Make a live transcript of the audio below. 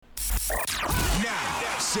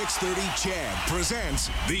630 Chad presents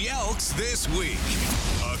the Elks This Week.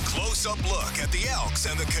 A close-up look at the Elks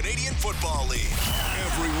and the Canadian Football League.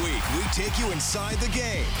 Every week, we take you inside the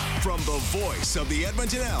game. From the voice of the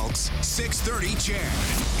Edmonton Elks, 630 Chad.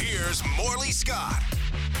 Here's Morley Scott.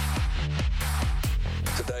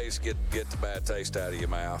 Today's get the bad taste out of your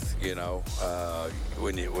mouth, you know,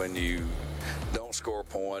 when you don't score a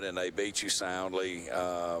point and they beat you soundly,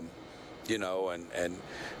 you know, and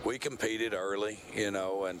we competed early, you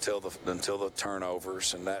know, until the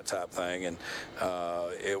turnovers and that type of thing, and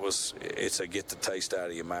it's a get the taste out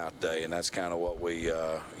of your mouth day, and that's kind of what we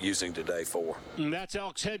using today for. And that's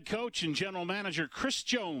Elks head coach and general manager Chris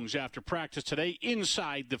Jones after practice today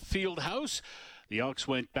inside the field house. The Elks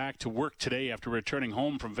went back to work today after returning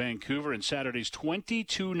home from Vancouver in Saturday's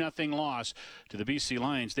 22-0 loss to the BC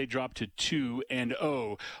Lions. They dropped to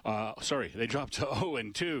 2-0. They dropped to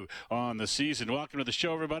 0-2 on the season. Welcome to the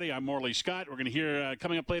show, everybody. I'm Morley Scott. We're going to hear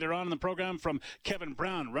coming up later on in the program from Kevin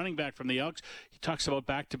Brown, running back from the Elks. He talks about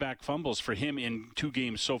back-to-back fumbles for him in 2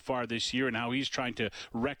 games so far this year and how he's trying to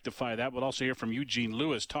rectify that. We'll also hear from Eugene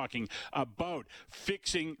Lewis talking about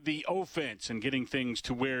fixing the offense and getting things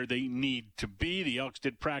to where they need to be. The Elks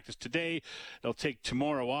did practice today. They'll take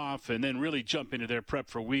tomorrow off and then really jump into their prep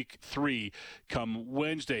for Week 3 come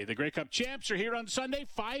Wednesday. The Grey Cup champs are here on Sunday,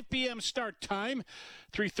 5 p.m. start time,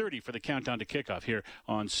 3:30 for the countdown to kickoff here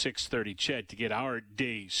on 630 Ched. To get our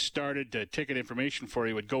day started, ticket information for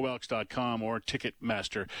you at goelks.com or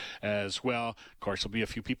Ticketmaster as well. Of course, there'll be a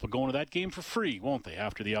few people going to that game for free, won't they,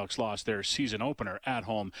 after the Elks lost their season opener at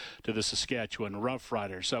home to the Saskatchewan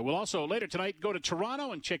Roughriders. We'll also later tonight go to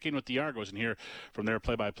Toronto and check in with the Argos and hear from their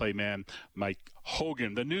play-by-play man, Mike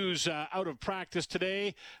Hogan. The news out of practice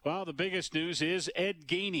today, well, the biggest news is Ed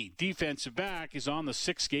Gainey, defensive back, is on the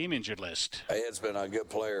 6-game injured list. Ed's been a good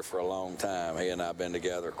player for a long time. He and I have been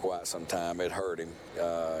together quite some time. It hurt him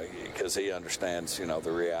because he understands, you know,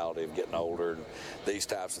 the reality of getting older and these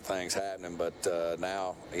types of things happening. But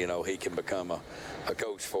now, you know, he can become a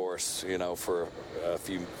coach for us, you know, for a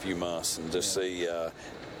few months and just see,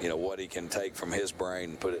 you know, what he can take from his brain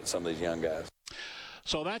and put it in some of these young guys.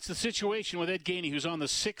 So that's the situation with Ed Gainey, who's on the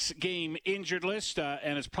 6-game injured list,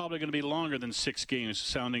 and it's probably going to be longer than 6 games,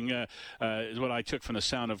 sounding is what I took from the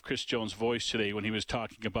sound of Chris Jones' voice today when he was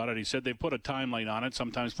talking about it. He said they put a timeline on it.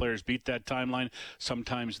 Sometimes players beat that timeline,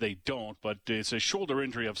 sometimes they don't, but it's a shoulder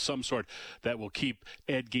injury of some sort that will keep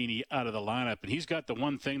Ed Gainey out of the lineup. And he's got the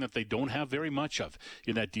one thing that they don't have very much of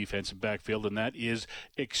in that defensive backfield, and that is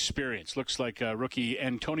experience. Looks like rookie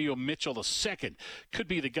Antonio Mitchell II could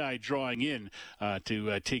be the guy drawing in to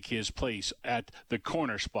take his place at the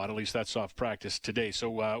corner spot. At least that's off practice today.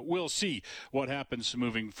 So we'll see what happens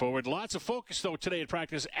moving forward. Lots of focus, though, today at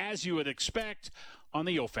practice, as you would expect, on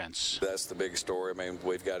the offense. That's the big story. I mean,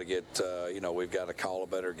 we've got to get, we've got to call a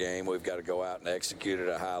better game. We've got to go out and execute at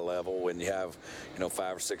a high level. When you have,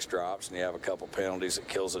 5 or 6 drops and you have a couple penalties, it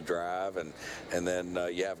kills a drive, and then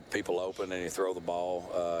you have people open and you throw the ball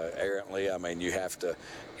errantly. I mean, you have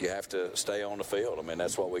to stay on the field. I mean,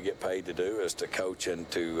 that's what we get paid to do, is to coach and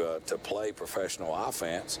to play professional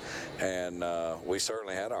offense. And we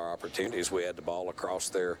certainly had our opportunities. We had the ball across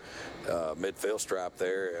their midfield stripe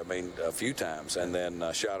there, I mean, a few times, and then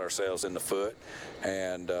shot ourselves in the foot,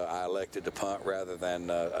 and I elected to punt rather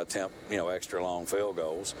than attempt, extra long field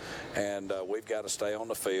goals. And we've got to stay on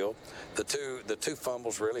the field. The two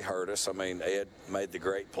fumbles really hurt us. I mean, Ed made the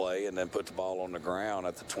great play and then put the ball on the ground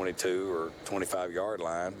at the 22 or 25-yard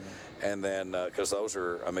line. And then, because those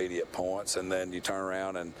are immediate points, and then you turn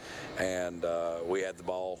around and we had the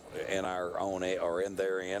ball in our own or in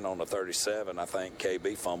their end on the 37. I think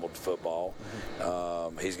KB fumbled the football.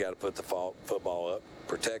 He's got to put the football up,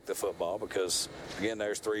 protect the football, because again,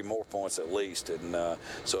 there's 3 more points at least. And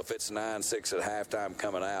so if it's 9-6 at halftime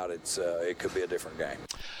coming out, it could be a different game.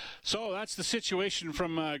 So that's the situation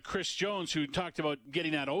from Chris Jones, who talked about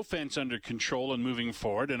getting that offense under control and moving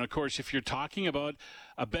forward. And, of course, if you're talking about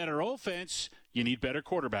a better offense, you need better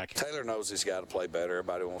quarterbacking. Taylor knows he's got to play better.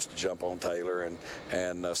 Everybody wants to jump on Taylor,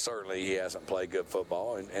 and certainly he hasn't played good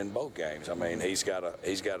football in both games. I mean, he's got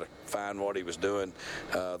to find what he was doing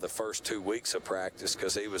the first 2 weeks of practice,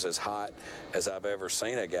 because he was as hot as I've ever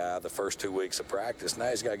seen a guy the first 2 weeks of practice.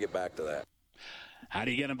 Now he's got to get back to that. How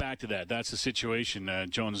do you get him back to that? That's the situation.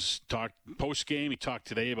 Jones talked post-game. He talked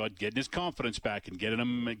today about getting his confidence back and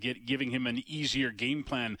giving him an easier game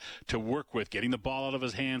plan to work with, getting the ball out of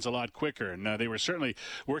his hands a lot quicker. And they were certainly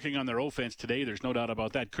working on their offense today. There's no doubt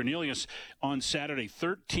about that. Cornelius on Saturday,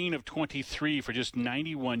 13 of 23 for just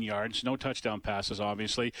 91 yards. No touchdown passes,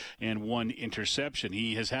 obviously, and 1 interception.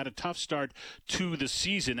 He has had a tough start to the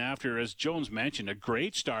season after, as Jones mentioned, a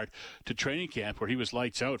great start to training camp where he was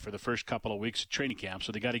lights out for the first couple of weeks of training camp.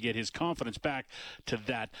 So they got to get his confidence back to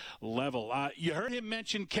that level. You heard him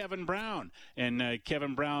mention Kevin Brown and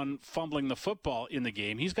Kevin Brown fumbling the football in the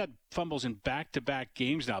game. He's got fumbles in back-to-back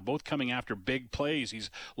games now, both coming after big plays. He's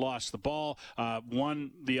lost the ball.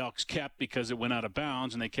 One the Elks kept because it went out of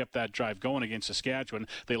bounds, and they kept that drive going against Saskatchewan.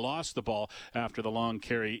 They lost the ball after the long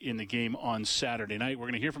carry in the game on Saturday night. We're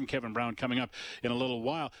going to hear from Kevin Brown coming up in a little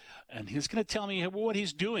while, and he's going to tell me what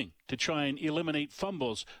he's doing to try and eliminate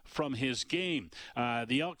fumbles from his game.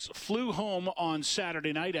 The Elks flew home on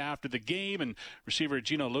Saturday night after the game, and receiver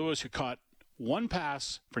Gino Lewis, who caught 1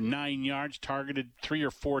 pass for 9 yards, targeted 3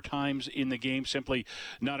 or 4 times in the game. Simply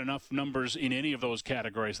not enough numbers in any of those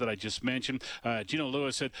categories that I just mentioned. Gino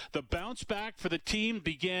Lewis said the bounce back for the team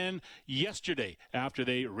began yesterday after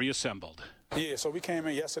they reassembled. Yeah, so we came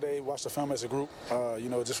in yesterday, watched the film as a group,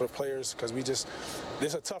 just for players, because this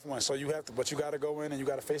is a tough one. So you got to go in and you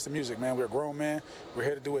got to face the music, man. We're grown men. We're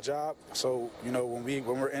here to do a job. So, when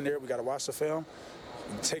we're in there, we got to watch the film,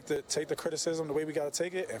 take the criticism the way we got to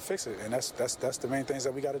take it, and fix it. And that's the main things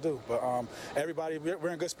that we got to do. But everybody, we're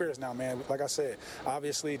in good spirits now, man. Like I said,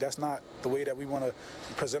 obviously that's not the way that we want to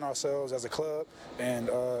present ourselves as a club. And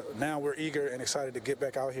now we're eager and excited to get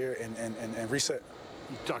back out here and reset.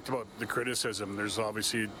 You talked about the criticism. There's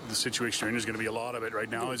obviously the situation you're in. There's going to be a lot of it right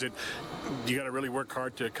now. You got to really work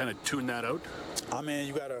hard to kind of tune that out? I mean,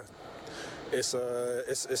 you got to. It's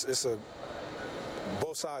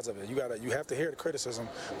both sides of it. You have to hear the criticism,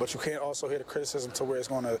 but you can't also hear the criticism to where it's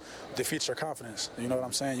going to defeat your confidence. You know what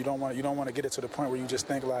I'm saying? You don't want to get it to the point where you just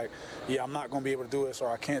think like, yeah, I'm not going to be able to do this, or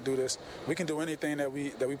I can't do this. We can do anything that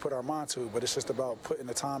we put our mind to, but it's just about putting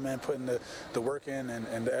the time in, putting the work in,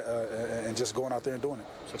 and just going out there and doing it.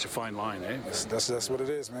 Such a fine line, eh? That's what it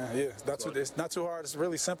is, man. Yeah, it's not too hard. It's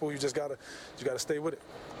really simple. You just gotta stay with it.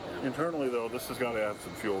 Internally, though, this has got to add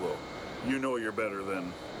some fuel, though. You're better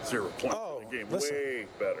than 0 points in the game. Listen, way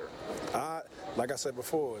better. Like I said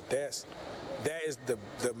before, that is the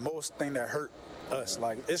most thing that hurt us.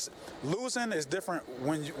 Like, losing is different.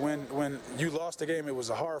 When you lost the game, it was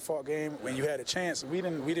a hard-fought game. When you had a chance, we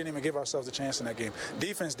didn't even give ourselves a chance in that game.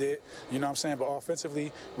 Defense did, you know what I'm saying? But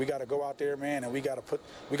offensively, we got to go out there, man, and we got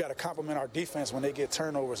to compliment our defense when they get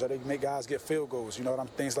turnovers or they make guys get field goals. You know what I'm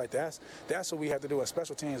things like that. That's what we have to do in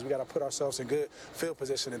special teams. We got to put ourselves in good field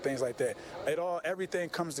position and things like that. Everything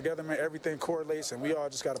comes together, man. Everything correlates, and we all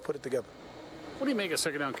just got to put it together. What do you make of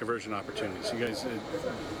second down conversion opportunities? You guys,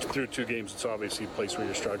 through 2 games, it's obviously a place where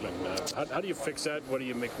you're struggling. How do you fix that? What do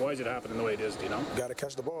you make? Why is it happening the way it is? Do you know? Got to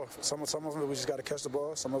catch the ball. Some of it we just got to catch the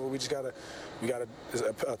ball. Some of it we got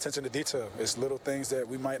to attention to detail. It's little things that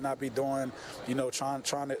we might not be doing. Trying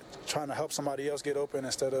to help somebody else get open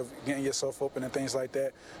instead of getting yourself open and things like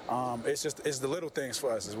that. It's the little things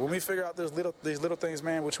for us. When we figure out these little things,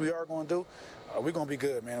 man, which we are going to do, we're going to be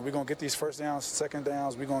good, man. We're going to get these first downs, second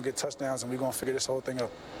downs. We're going to get touchdowns, and we're going to figure this whole thing out.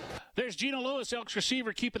 There's Gino Lewis, Elks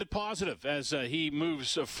receiver, keeping it positive as he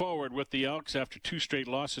moves forward with the Elks after 2 straight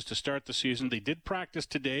losses to start the season. They did practice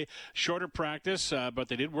today, shorter practice, but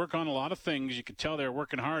they did work on a lot of things. You could tell they're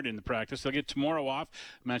working hard in the practice. They'll get tomorrow off.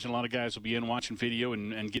 Imagine a lot of guys will be in watching video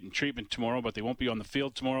and getting treatment tomorrow, but they won't be on the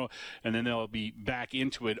field tomorrow, and then they'll be back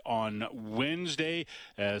into it on Wednesday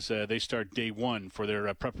as they start day 1 for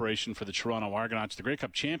their preparation for the Toronto Argonauts, the Grey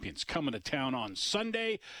Cup champions, coming to town on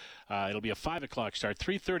Sunday. It'll be a 5 o'clock start,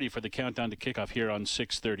 3:30 for the countdown to kickoff here on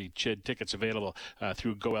 6:30. Chid, tickets available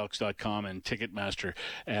through GoElks.com and Ticketmaster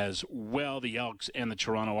as well. The Elks and the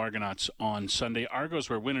Toronto Argonauts on Sunday. Argos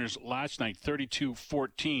were winners last night,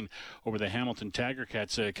 32-14 over the Hamilton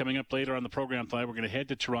Tiger-Cats. Coming up later on the program tonight, we're going to head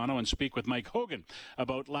to Toronto and speak with Mike Hogan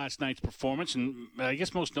about last night's performance, and I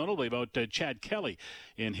guess most notably about Chad Kelly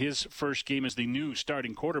in his first game as the new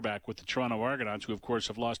starting quarterback with the Toronto Argonauts, who of course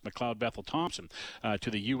have lost McLeod Bethel-Thompson to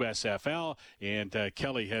the USFL, and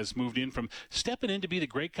Kelly has moved in from stepping in to be the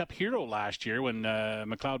Grey Cup hero last year when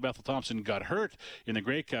McLeod Bethel-Thompson got hurt in the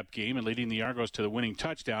Grey Cup game and leading the Argos to the winning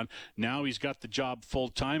touchdown. Now he's got the job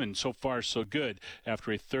full-time, and so far so good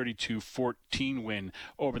after a 32-14 win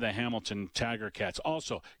over the Hamilton Tiger-Cats.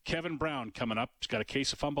 Also, Kevin Brown coming up. He's got a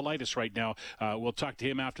case of fumbleitis right now. We'll talk to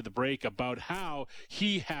him after the break about how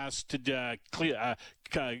he has to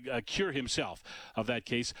cure himself of that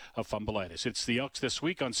case of fumbleitis. It's the Elks This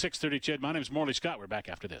Week on 6:30 CHED. My name is Morley Scott. We're back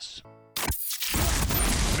after this.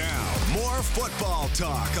 Now, more football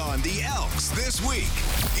talk on the Elks This Week.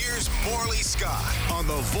 Here's Morley Scott on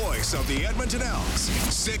the voice of the Edmonton Elks,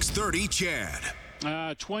 6:30 CHED.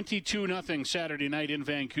 22-0 Saturday night in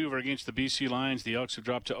Vancouver against the BC Lions. The Elks have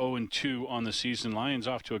dropped to 0-2 on the season. Lions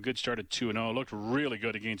off to a good start at 2-0. Looked really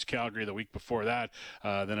good against Calgary the week before that.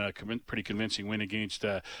 Then a pretty convincing win against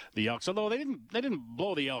the Elks. Although they didn't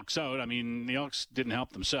blow the Elks out. I mean, the Elks didn't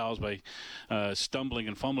help themselves by stumbling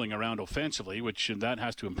and fumbling around offensively, which that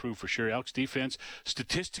has to improve for sure. Elks defense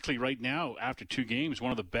statistically right now after 2 games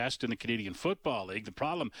one of the best in the Canadian Football League. The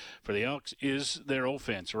problem for the Elks is their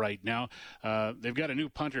offense right now. They've got a new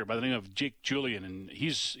punter by the name of Jake Julian, and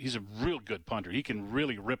he's a real good punter. He can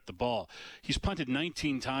really rip the ball. He's punted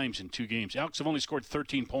 19 times in 2 games. Elks have only scored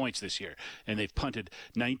 13 points this year, and they've punted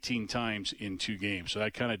 19 times in 2 games. So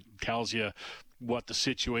that kind of tells you what the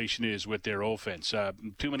situation is with their offense.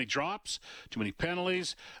 Too many drops, too many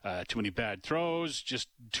penalties, too many bad throws, just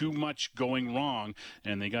too much going wrong,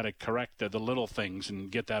 and they got to correct the little things and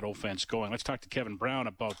get that offense going. Let's talk to Kevin Brown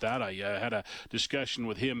about that. I had a discussion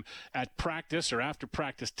with him at practice or after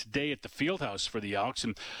practice today at the Fieldhouse for the Elks,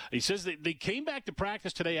 and he says that they came back to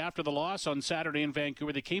practice today after the loss on Saturday in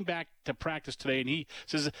Vancouver. They came back to practice today, and he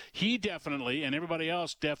says he definitely, and everybody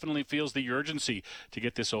else definitely feels the urgency to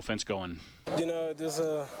get this offense going. There's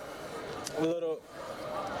a little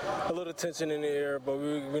tension in the air, but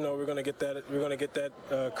we're going to get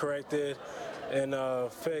that corrected and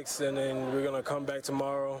fixed, and then we're going to come back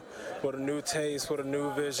tomorrow with a new taste, with a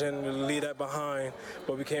new vision. We'll leave that behind,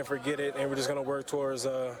 but we can't forget it, and we're just going to work towards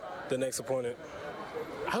the next opponent.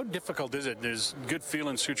 How difficult is it? There's good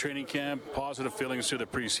feelings through training camp, positive feelings through the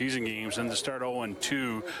preseason games, and to start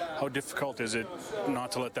 0-2, how difficult is it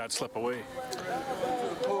not to let that slip away?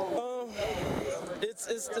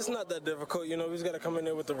 It's not that difficult, we just got to come in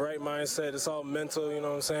there with the right mindset. It's all mental, you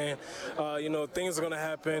know what I'm saying? Things are going to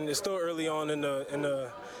happen. It's still early on in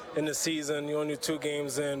the season. You're only 2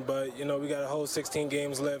 games in, but we got a whole 16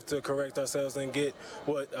 games left to correct ourselves and get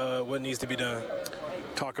what needs to be done.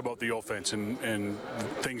 Talk about the offense and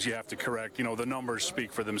things you have to correct. The numbers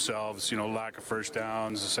speak for themselves. Lack of first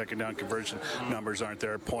downs, the second down conversion numbers aren't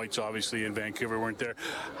there. Points, obviously, in Vancouver weren't there.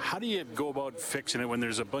 How do you go about fixing it when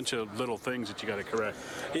there's a bunch of little things that you got to correct?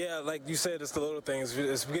 Yeah, like you said, it's the little things.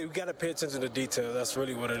 We got to pay attention to detail. That's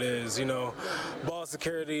really what it is. Ball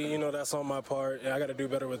security, that's on my part. I got to do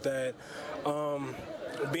better with that.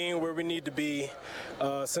 Being where we need to be,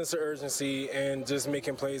 sense of urgency, and just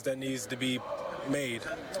making plays that needs to be made.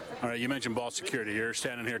 All right, you mentioned ball security. You're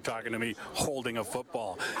standing here talking to me holding a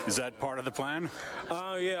football. Is that part of the plan?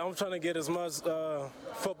 Yeah, I'm trying to get as much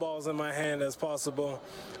footballs in my hand as possible.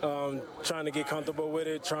 Trying to get comfortable with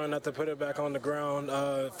it, trying not to put it back on the ground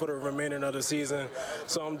for the remainder of the season.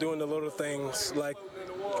 So I'm doing the little things like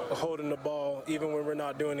holding the ball even when we're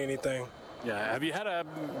not doing anything. Yeah, have you had a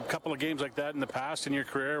couple of games like that in the past in your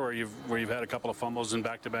career where you've had a couple of fumbles in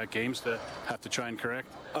back-to-back games to have to try and correct?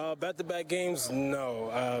 Back-to-back games, no,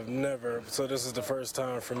 I've never. So this is the first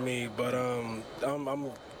time for me, but I'm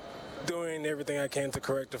doing everything I can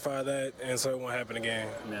to rectify that, and so it won't happen again.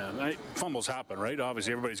 Yeah, fumbles happen, right?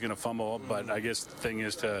 Obviously, everybody's going to fumble, but I guess the thing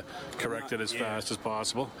is to correct it as fast as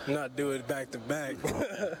possible. Not do it back to back.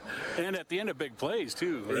 And at the end of big plays,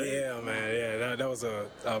 too, right? Yeah, man, yeah, that was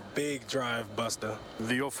a big drive buster.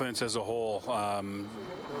 The offense as a whole,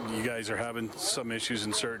 you guys are having some issues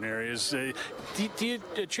in certain areas. Do you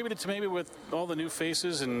attribute it to maybe with all the new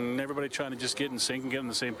faces and everybody trying to just get in sync and get on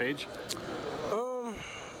the same page?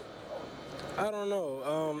 I don't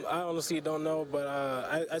know. I honestly don't know, but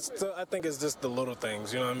I think it's just the little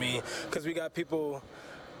things. You know what I mean? Because we got people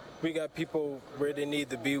where they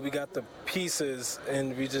need to be. We got the pieces,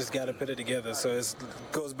 and we just got to put it together. So it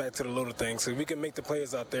goes back to the little things. So we can make the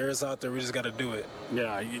plays out there. It's out there. We just got to do it.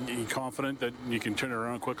 Yeah, you confident that you can turn it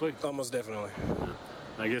around quickly? Almost definitely.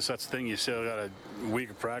 I guess that's the thing. You still got a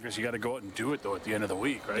week of practice. You got to go out and do it, though, at the end of the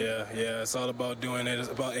week, right? Yeah. It's all about doing it. It's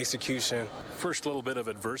about execution. First little bit of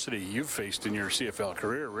adversity you've faced in your CFL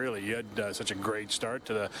career, really. You had such a great start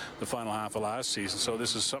to the final half of last season, so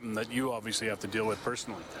this is something that you obviously have to deal with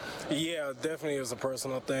personally. Yeah, definitely it was a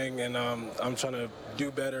personal thing, and I'm trying to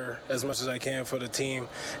do better as much as I can for the team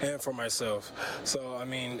and for myself. So, I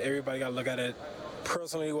mean, everybody got to look at it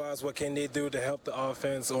personally wise, what can they do to help the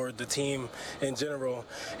offense or the team in general?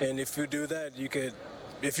 And if you do that,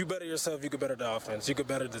 if you better yourself, you could better the offense. You could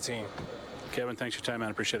better the team. Kevin, thanks for your time, man.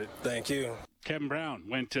 I appreciate it. Thank you. Kevin Brown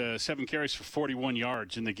went 7 carries for 41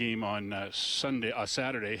 yards in the game on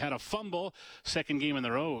Saturday. Had a fumble, second game in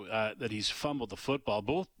a row that he's fumbled the football.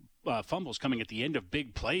 Both fumbles coming at the end of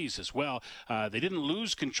big plays as well. They didn't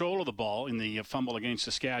lose control of the ball in the fumble against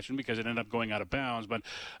Saskatchewan because it ended up going out of bounds, but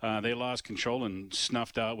they lost control and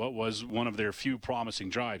snuffed out what was one of their few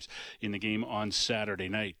promising drives in the game on Saturday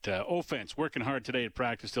night. Offense working hard today at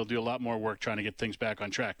practice. They'll do a lot more work trying to get things back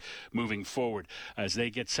on track moving forward as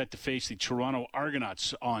they get set to face the Toronto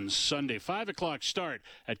Argonauts on Sunday. 5 o'clock start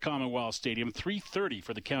at Commonwealth Stadium. 3:30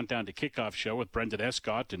 for the countdown to kickoff show with Brendan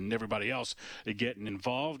Escott and everybody else getting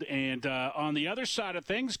involved. And on the other side of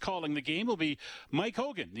things, calling the game will be Mike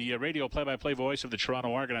Hogan, the radio play-by-play voice of the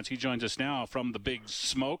Toronto Argonauts. He joins us now from the Big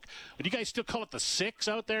Smoke. Do you guys still call it the 6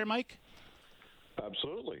 out there, Mike?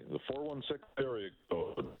 Absolutely. The 416 area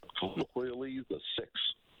code. Clearly the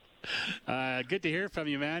 6. Good to hear from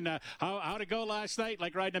you, man. How'd it go last night?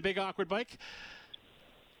 Like riding a big awkward bike?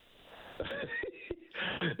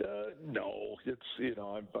 No, it's,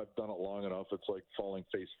 I've done it long enough. It's like falling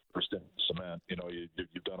face first in cement.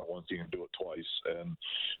 You've done it once, you can do it twice. And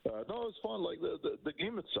no, it was fun. Like the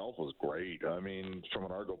game itself was great. I mean, from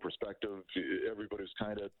an Argo perspective, everybody's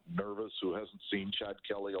kind of nervous who hasn't seen Chad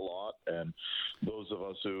Kelly a lot, and those of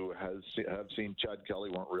us who have seen Chad Kelly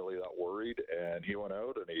weren't really that worried. And he went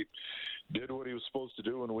out and he did what he was supposed to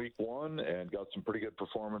do in week 1 and got some pretty good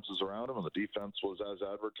performances around him. And the defense was as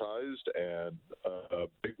advertised, and a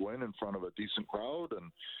big win in front of a decent crowd and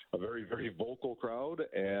a very, very vocal crowd,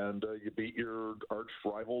 and you beat your arch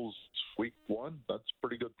rivals week 1. That's a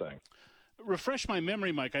pretty good thing. Refresh my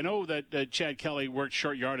memory, Mike. I know that Chad Kelly worked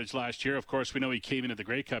short yardage last year. Of course, we know he came into the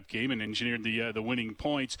Grey Cup game and engineered the winning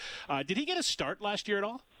points. Did he get a start last year at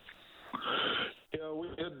all? Yeah, we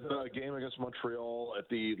had a game against Montreal at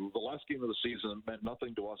the last game of the season. It meant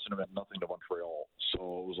nothing to us and it meant nothing to Montreal. So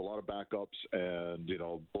it was a lot of backups, and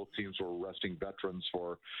both teams were resting veterans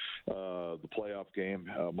for the playoff game.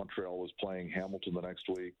 Montreal was playing Hamilton the next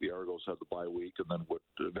week. The Argos had the bye week, and then would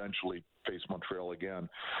eventually face Montreal again.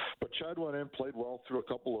 But Chad went in, played well through a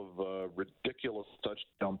couple of ridiculous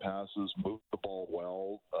touchdown passes, moved the ball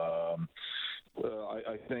well.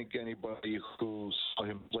 I think anybody who saw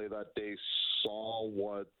him play that day saw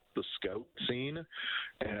what the scout seen,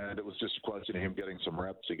 and it was just a question of him getting some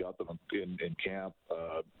reps. He got them in camp.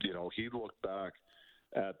 He looked back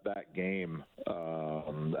at that game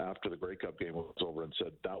after the Grey Cup game was over and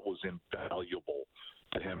said that was invaluable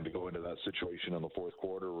to him to go into that situation in the fourth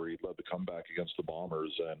quarter where he led the comeback against the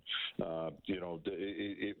Bombers. And,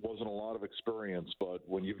 it wasn't a lot of experience, but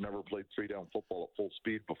when you've never played 3-down football at full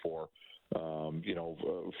speed before,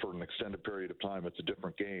 for an extended period of time, it's a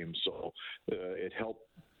different game. So it helped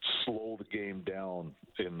slow the game down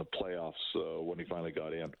in the playoffs when he finally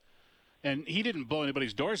got in. And he didn't blow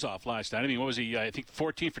anybody's doors off last night. I mean, what was he? I think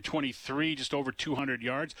 14 for 23, just over 200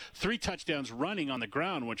 yards, 3 touchdowns running on the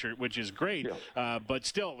ground, which is great. Yeah. But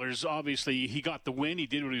still, there's obviously he got the win. He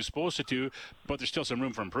did what he was supposed to do, but there's still some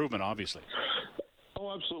room for improvement, obviously.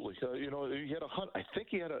 Oh, absolutely. He had I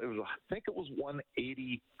think it was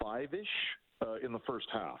 185-ish in the first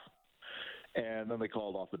half. And then they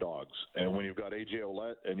called off the dogs. And when you've got A.J.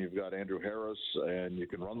 Ouellette and you've got Andrew Harris and you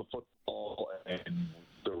can run the football and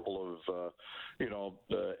the role of,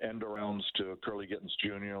 end arounds to Curly Gittins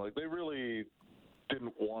Jr., like they really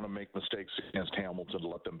didn't want to make mistakes against Hamilton to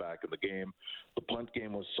let them back in the game. The punt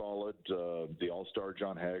game was solid. The All-Star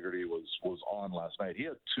John Haggerty was on last night. He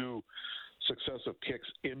had 2 successive kicks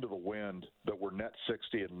into the wind that were net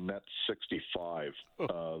 60 and net 65.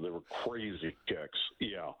 They were crazy kicks.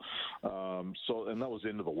 Yeah. And that was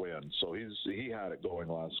into the wind. So he had it going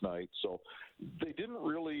last night. So they didn't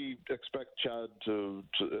really expect Chad to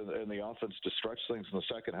and the offense to stretch things in the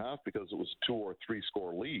second half because it was 2 or 3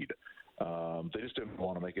 score lead. They just didn't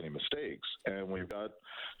want to make any mistakes. And we've got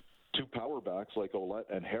 2 power backs like Ouellette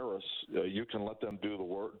and Harris. You can let them do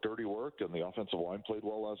the dirty work, and the offensive line played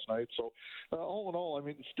well last night. So all in all, I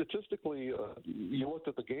mean, statistically, you looked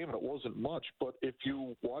at the game and it wasn't much, but if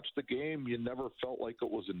you watched the game, you never felt like it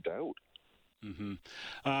was in doubt. Mm-hmm.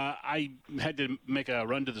 I had to make a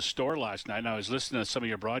run to the store last night, and I was listening to some of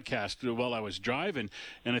your broadcasts while I was driving,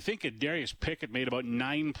 and I think Darius Pickett made about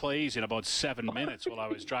 9 plays in about 7 minutes while I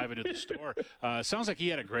was driving to the store. Sounds like he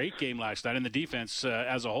had a great game last night, and the defense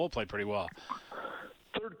as a whole played pretty well.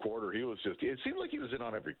 third quarter, it seemed like he was in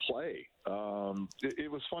on every play.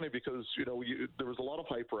 It was funny because, there was a lot of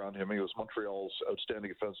hype around him. He was Montreal's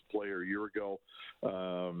outstanding offensive player a year ago.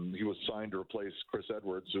 He was signed to replace Chris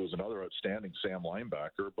Edwards, who was another outstanding Sam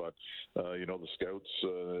linebacker. But, the scouts,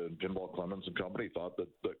 Pinball Clemens and company thought that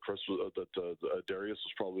Darius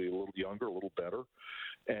was probably a little younger, a little better.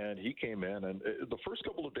 And he came in, and the first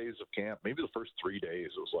couple of days of camp, maybe the first 3 days,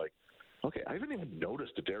 it was like, okay, I haven't even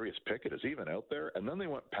noticed that Darius Pickett is even out there. And then they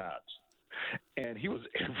went pads. And he was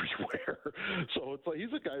everywhere. So it's like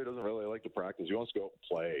he's a guy who doesn't really like to practice. He wants to go out and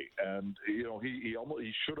play. And,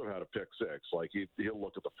 he should have had a pick six. Like, he'll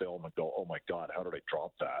look at the film and go, oh, my God, how did I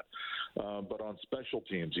drop that? But on special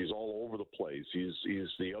teams, he's all over the place. He's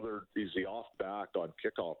the off back on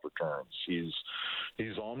kickoff returns.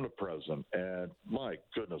 He's omnipresent. And, my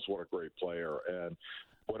goodness, what a great player. And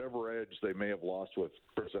whatever edge they may have lost with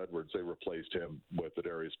Chris Edwards, they replaced him with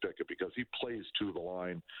Darius Pickett because he plays to the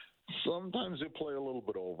line. Sometimes they play a little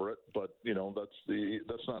bit over it, but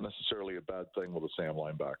that's not necessarily a bad thing with a Sam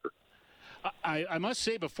linebacker. I must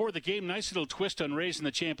say, before the game, nice little twist on raising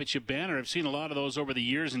the championship banner. I've seen a lot of those over the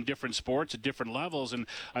years in different sports at different levels, and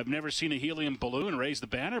I've never seen a helium balloon raise the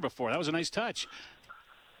banner before. That was a nice touch.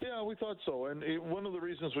 Yeah, we thought so. And one of the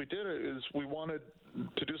reasons we did it is we wanted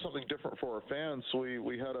to do something different for our fans. So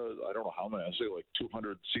we had I don't know how many, I'd say like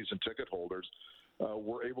 200 season ticket holders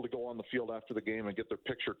were able to go on the field after the game and get their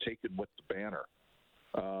picture taken with the banner.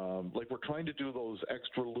 We're trying to do those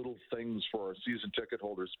extra little things for our season ticket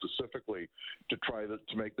holders specifically to try to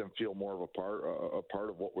make them feel more of a part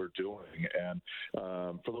of what we're doing. And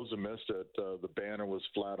for those who missed it, the banner was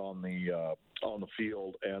flat on the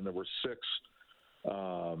field, and there were 6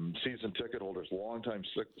 season ticket holders, longtime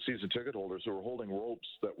season ticket holders, who were holding ropes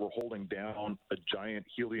that were holding down a giant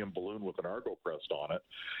helium balloon with an Argo crest on it.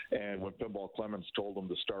 And when Pinball Clemens told them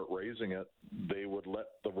to start raising it, they would let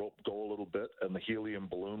the rope go a little bit, and the helium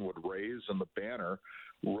balloon would raise, and the banner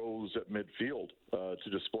rose at midfield to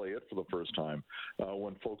display it for the first time.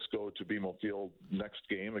 When folks go to BMO Field next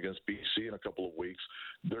game against BC in a couple of weeks,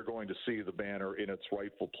 they're going to see the banner in its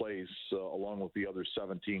rightful place along with the other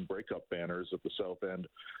 17 breakup banners at the south end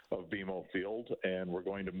of BMO Field, and we're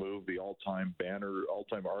going to move the all-time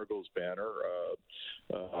Argos banner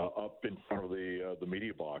up in front of the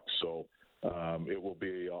media box. So it will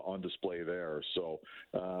be on display there. So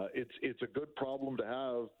it's a good problem to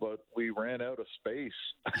have, but we ran out of space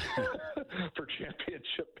for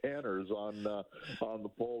championship banners on the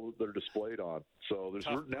pole that they're displayed on. So there's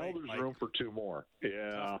room for 2 more.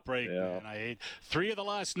 Yeah, tough break, yeah. Man. I hate 3 of the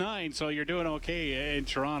last 9, so you're doing okay in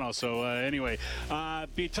Toronto. So anyway,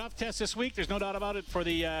 be a tough test this week. There's no doubt about it for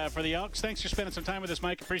the Elks. Thanks for spending some time with us,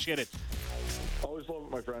 Mike. Appreciate it. Always love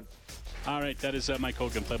it, my friend. All right, that is Mike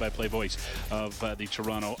Hogan, play-by-play voice of the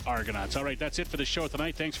Toronto Argonauts. All right, that's it for the show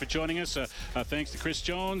tonight. Thanks for joining us. Thanks to Chris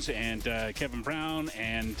Jones and Kevin Brown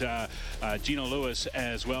and Gino Lewis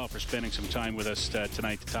as well for spending some time with us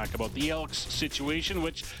tonight to talk about the Elks situation,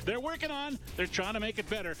 which they're working on. They're trying to make it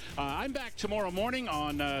better. I'm back tomorrow morning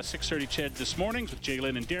on 6:30 CHED This Mornings with Jay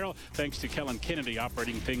Lynn and Daryl. Thanks to Kellen Kennedy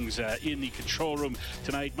operating things in the control room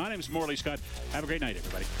tonight. My name is Morley Scott. Have a great night,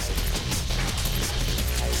 everybody.